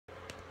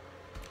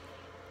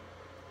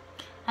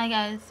Hi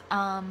guys.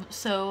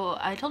 So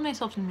I told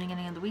myself in the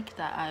beginning of the week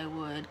that I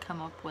would come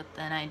up with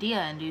an idea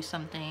and do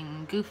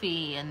something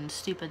goofy and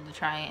stupid to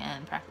try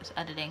and practice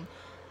editing,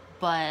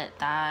 but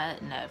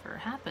that never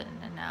happened.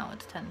 And now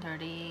it's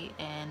 10:30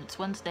 and it's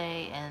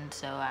Wednesday, and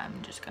so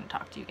I'm just gonna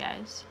talk to you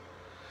guys.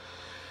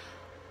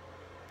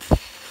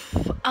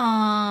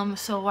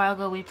 So a while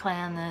ago we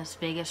planned this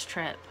Vegas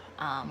trip.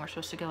 We're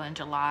supposed to go in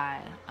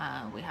July.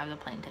 We have the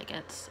plane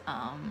tickets.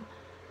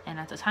 And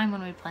at the time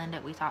when we planned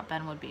it, we thought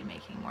Ben would be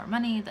making more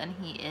money than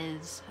he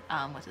is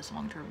with his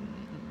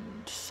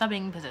long-term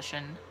subbing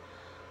position.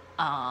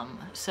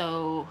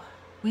 So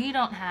we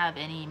don't have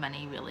any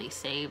money really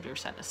saved or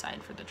set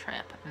aside for the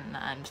trip, and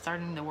I'm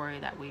starting to worry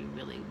that we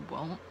really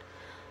won't.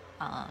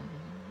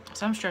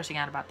 So I'm stressing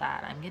out about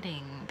that. I'm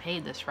getting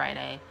paid this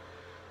Friday,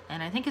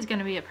 and I think it's going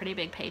to be a pretty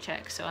big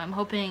paycheck, so I'm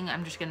hoping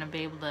I'm just going to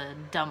be able to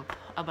dump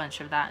a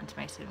bunch of that into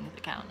my savings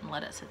account and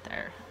let it sit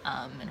there,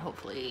 and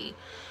hopefully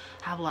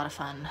have a lot of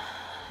fun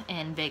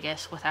in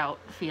Vegas without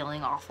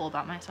feeling awful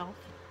about myself,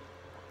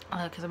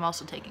 because I'm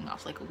also taking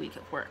off like a week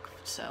of work,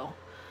 so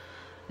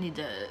I need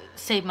to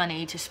save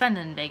money to spend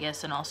in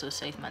Vegas and also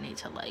save money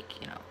to,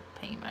 like, you know,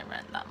 pay my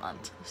rent that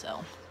month.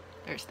 So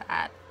there's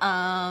that.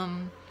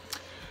 And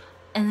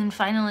then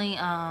finally,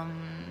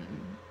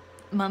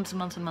 months and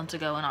months and months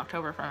ago in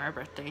October for my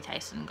birthday,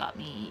 Tyson got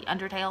me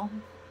Undertale,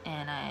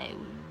 and I've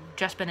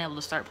just been able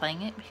to start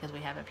playing it because we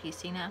have a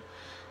PC now.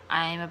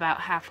 I'm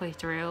about halfway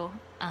through,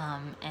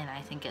 and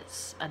I think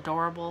it's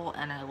adorable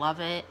and I love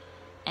it,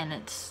 and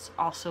it's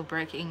also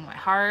breaking my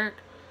heart,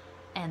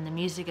 and the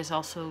music is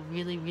also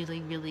really, really,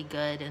 really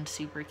good and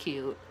super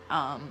cute,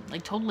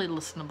 like totally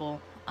listenable.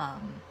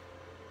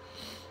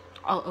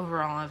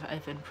 Overall,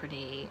 I've been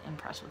pretty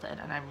impressed with it,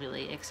 and I'm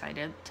really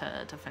excited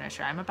to finish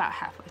it. I'm about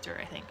halfway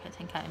through, I think. I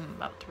think I'm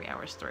about 3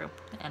 hours through,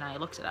 and I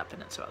looked it up,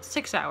 and it's about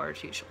 6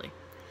 hours usually.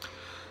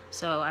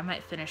 So I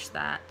might finish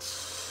that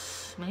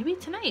maybe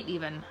tonight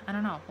even. I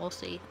don't know. We'll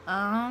see.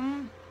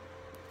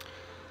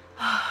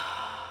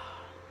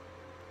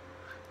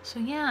 So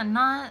yeah,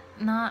 not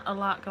a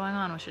lot going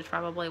on, which is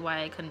probably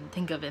why I couldn't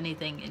think of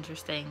anything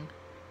interesting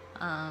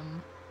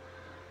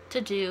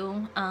to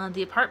do.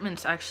 The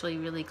apartment's actually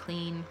really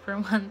clean for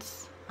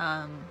once.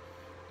 I'm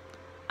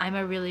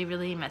a really,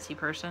 really messy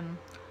person.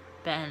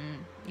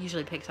 Ben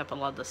usually picks up a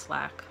lot of the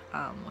slack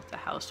with the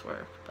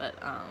housework, but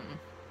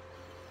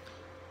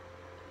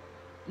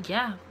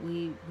yeah,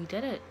 we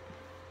did it.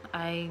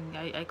 I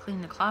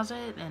cleaned the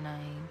closet, and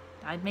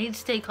I made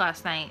steak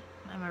last night.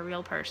 I'm a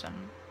real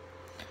person.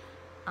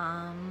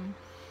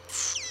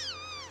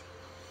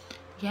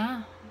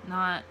 Yeah,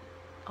 not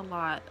a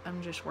lot.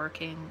 I'm just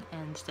working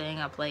and staying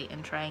up late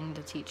and trying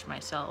to teach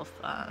myself.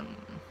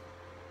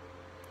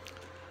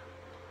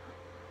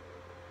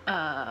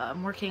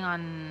 I'm working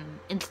on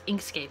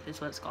Inkscape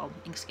is what it's called,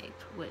 Inkscape,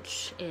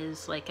 which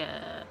is like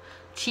a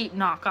cheap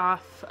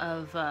knockoff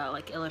of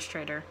like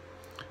Illustrator.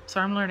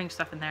 So I'm learning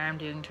stuff in there. I'm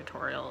doing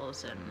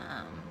tutorials and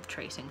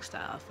tracing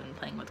stuff and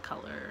playing with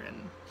color,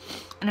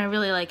 and I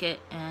really like it,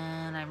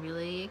 and I'm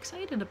really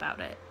excited about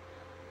it.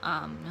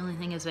 The only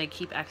thing is I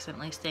keep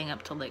accidentally staying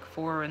up till like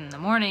 4 in the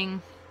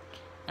morning,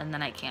 and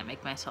then I can't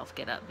make myself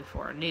get up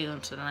before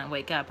noon, so then I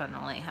wake up and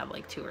only have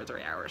like 2 or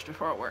 3 hours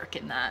before work,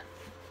 and that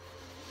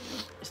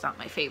is not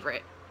my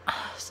favorite.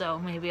 So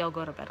maybe I'll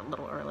go to bed a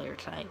little earlier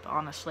tonight, but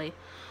honestly,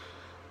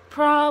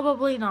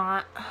 probably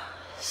not.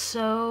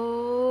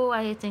 So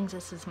I think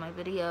this is my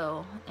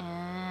video,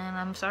 and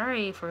I'm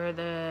sorry for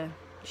the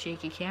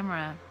shaky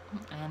camera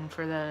and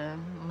for the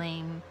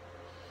lame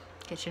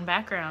kitchen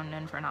background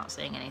and for not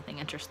saying anything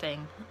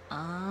interesting.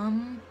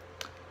 I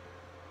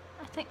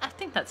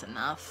think that's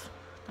enough,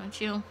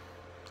 don't you?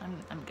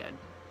 I'm good.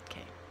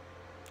 Okay.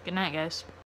 Good night, guys.